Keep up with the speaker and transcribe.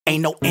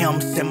Ain't no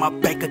M's in my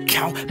bank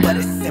account, but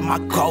it's in my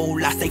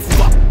goal. I say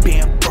fuck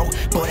being broke,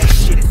 boy that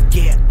shit is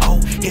getting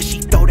old. If she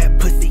throw that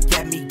pussy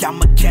at me,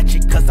 I'ma catch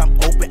it cause I'm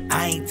open.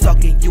 I ain't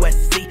talking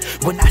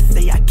USC when I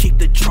say I keep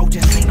the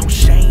Trojans. Ain't no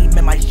shame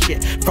in my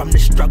shit, from the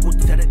struggle to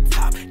the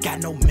top. Got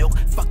no milk,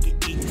 fuck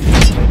it, eat.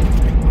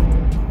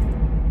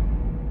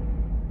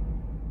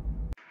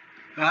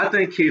 I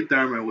think Keith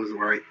Thurman was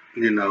right.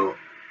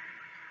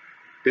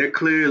 They're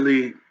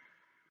clearly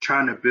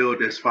trying to build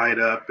this fight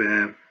up,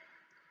 and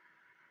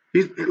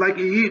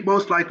he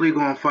most likely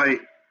gonna fight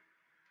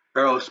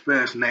Errol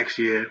Spence next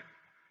year.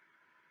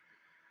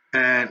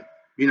 And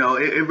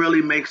it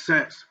really makes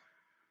sense.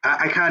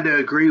 I kind of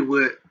agree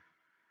with,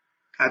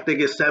 I think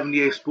it's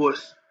 78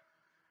 Sports,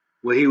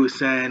 where he was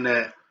saying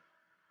that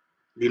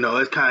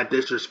it's kind of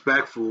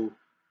disrespectful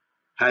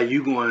how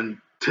you going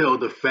to tell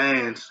the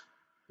fans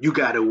you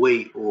gotta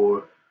wait,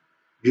 or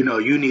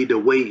you need to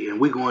wait, and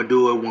we're going to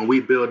do it when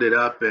we build it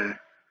up. And,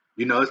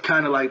 it's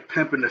kind of like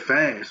pimping the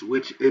fans,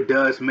 which it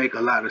does make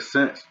a lot of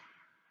sense.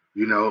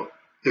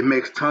 It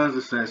makes tons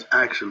of sense,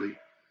 actually.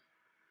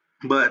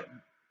 But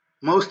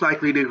most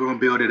likely they're going to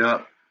build it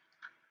up.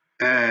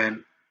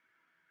 And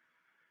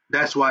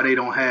that's why they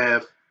don't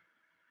have,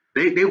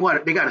 they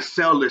got to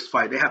sell this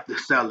fight. They have to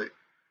sell it.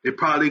 They're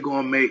probably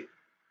going to make,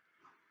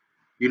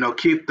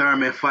 Keith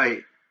Thurman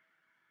fight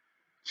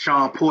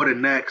Sean Porter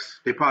next.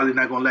 They're probably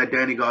not going to let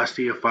Danny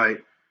Garcia fight.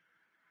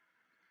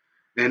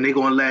 Then they're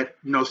going to let,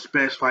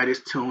 Spence fight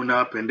his tune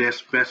up, and then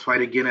Spence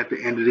fight again at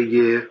the end of the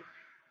year.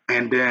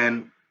 And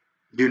then,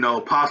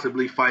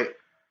 possibly fight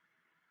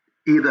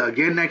either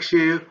again next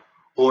year,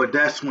 or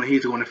that's when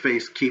he's going to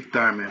face Keith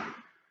Thurman.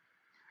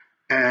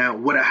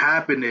 And what'll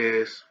happen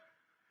is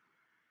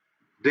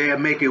they'll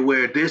make it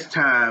where this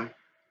time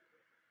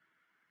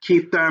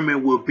Keith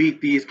Thurman will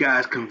beat these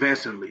guys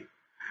convincingly,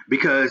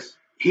 because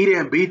he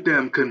didn't beat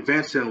them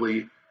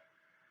convincingly,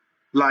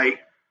 like,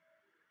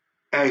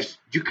 as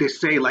you could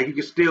say, like, you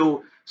could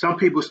still, some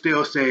people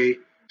still say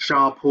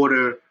Sean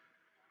Porter,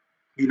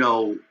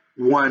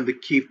 won the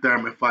Keith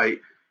Thurman fight.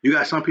 You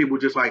got some people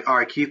just like, all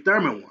right, Keith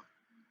Thurman won.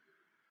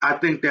 I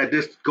think that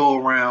this go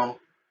around,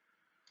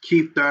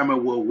 Keith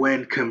Thurman will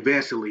win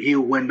convincingly. He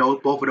will win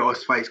both of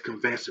those fights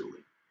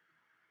convincingly.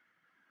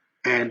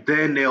 And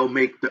then they'll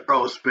make the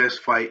Errol Spence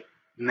fight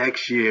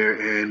next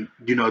year, and,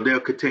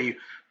 they'll continue.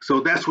 So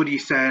that's what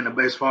he's saying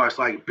as far as,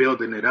 like,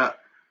 building it up,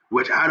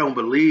 which I don't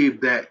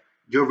believe that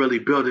you're really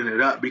building it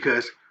up,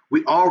 because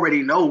we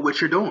already know what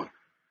you're doing.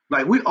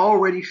 Like, we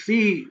already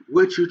see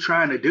what you're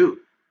trying to do.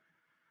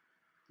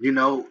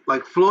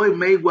 Like, Floyd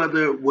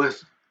Mayweather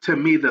was, to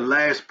me, the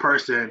last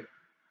person.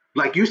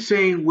 Like, you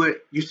see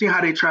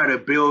how they try to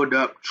build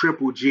up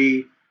Triple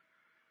G,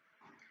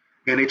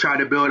 and they try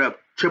to build up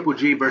Triple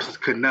G versus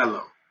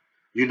Canelo.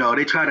 They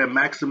try to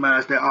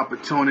maximize their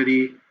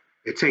opportunity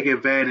and take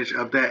advantage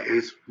of that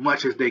as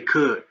much as they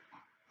could.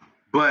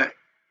 But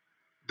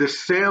the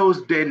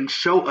sales didn't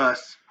show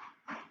us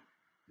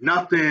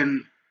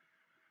nothing,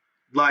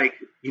 like,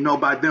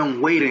 by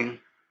them waiting,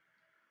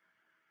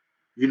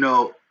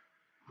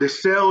 the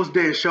sales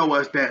didn't show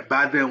us that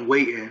by them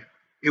waiting,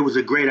 it was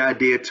a great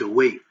idea to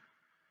wait.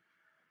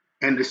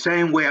 And the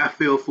same way I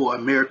feel for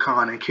Amir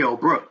Khan and Kell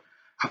Brook.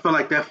 I feel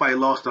like that fight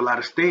lost a lot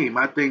of steam.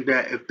 I think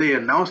that if they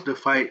announced the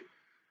fight,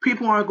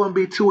 people aren't going to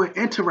be too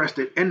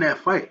interested in that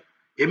fight.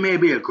 It may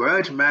be a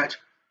grudge match,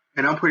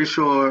 and I'm pretty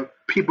sure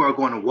people are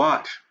going to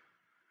watch.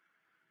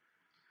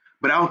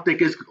 But I don't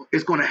think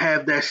it's going to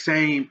have that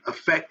same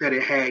effect that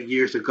it had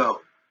years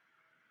ago.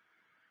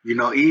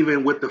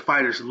 Even with the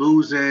fighters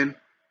losing,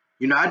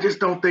 I just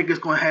don't think it's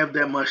going to have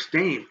that much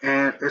steam.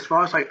 And as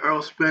far as, like,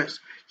 Errol Spence,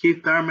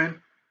 Keith Thurman,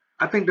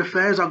 I think the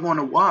fans are going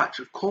to watch,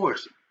 of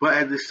course. But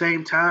at the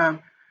same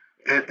time,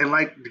 and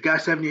like the guy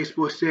 78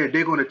 Sports said,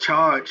 they're going to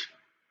charge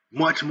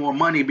much more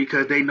money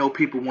because they know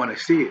people want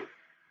to see it.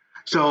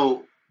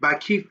 So by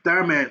Keith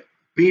Thurman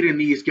beating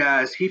these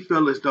guys, he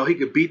feels as though he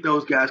could beat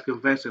those guys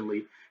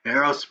convincingly, and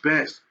Errol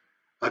Spence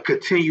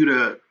continue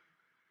to,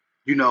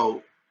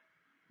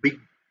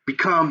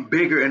 become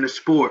bigger in the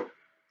sport.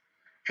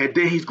 And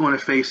then he's going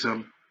to face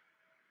him.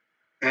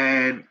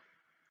 And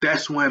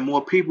that's when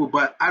more people,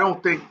 but I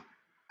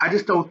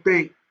just don't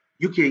think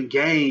you can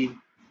gain,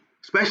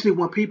 especially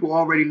when people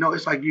already know.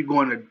 It's like you're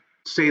going to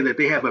say that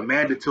they have a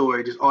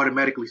mandatory, just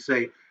automatically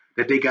say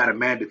that they got a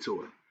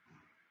mandatory.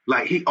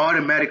 Like, Keith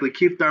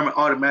Thurman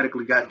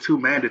automatically got 2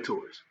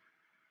 mandatories.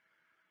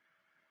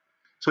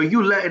 So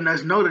you letting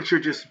us know that you're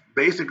just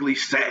basically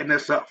setting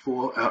us up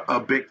for a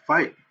big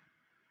fight.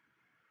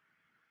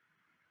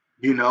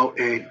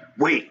 And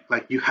wait,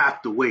 like, you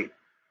have to wait.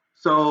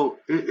 So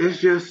it's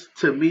just,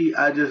 to me,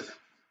 of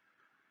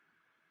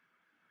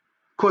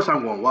course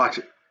I'm going to watch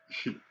it.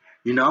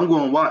 I'm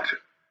going to watch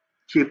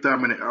Keith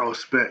Thurman and Errol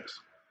Spence.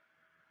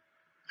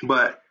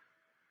 But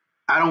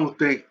I don't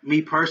think,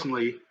 me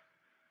personally,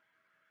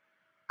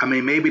 I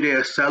mean, maybe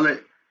they'll sell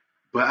it,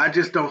 but I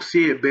just don't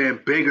see it being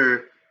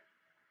bigger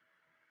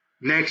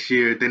next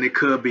year than it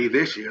could be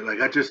this year.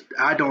 Like,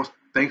 I don't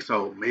think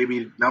so.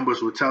 Maybe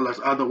numbers will tell us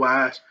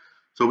otherwise,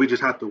 so we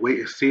just have to wait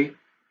and see.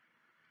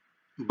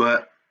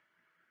 but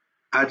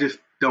I just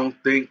don't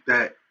think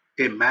that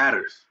it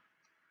matters,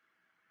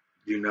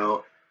 you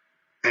know.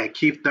 And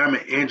Keith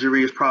Thurman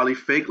injury is probably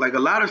fake. Like a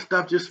lot of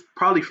stuff just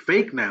probably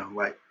fake now.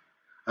 Like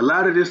a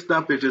lot of this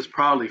stuff is just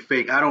probably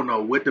fake. I don't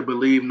know what to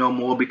believe no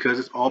more because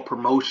it's all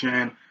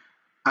promotion.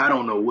 I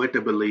don't know what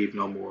to believe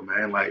no more,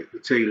 man. Like to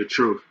tell you the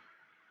truth,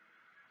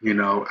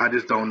 I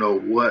just don't know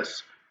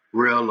what's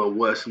real or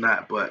what's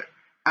not. But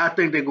I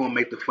think they're gonna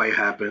make the fight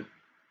happen.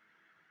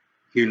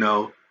 you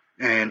know,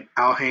 and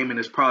Al Heyman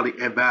is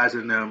probably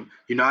advising them.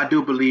 I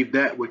do believe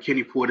that what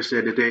Kenny Porter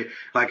said today,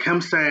 like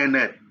him saying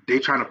that they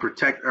trying to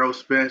protect Errol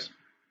Spence.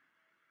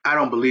 I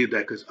don't believe that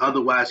because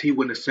otherwise he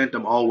wouldn't have sent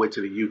them all the way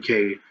to the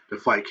UK to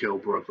fight Kell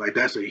Brook. Like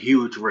that's a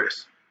huge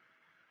risk,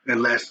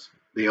 unless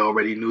they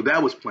already knew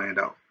that was planned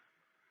out.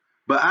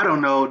 But I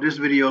don't know. This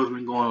video's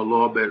been going a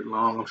little bit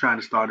long. I'm trying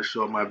to start to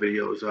short my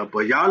videos up.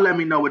 But y'all let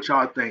me know what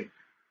y'all think.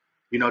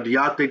 Do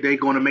y'all think they're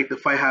going to make the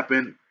fight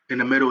happen in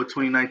the middle of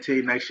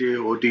 2019 next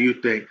year? Or do you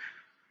think,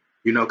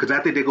 because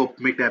I think they're going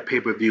to make that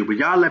pay-per-view. But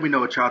y'all let me know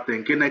what y'all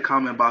think. Get in that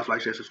comment box,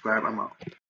 like, share, subscribe. I'm out.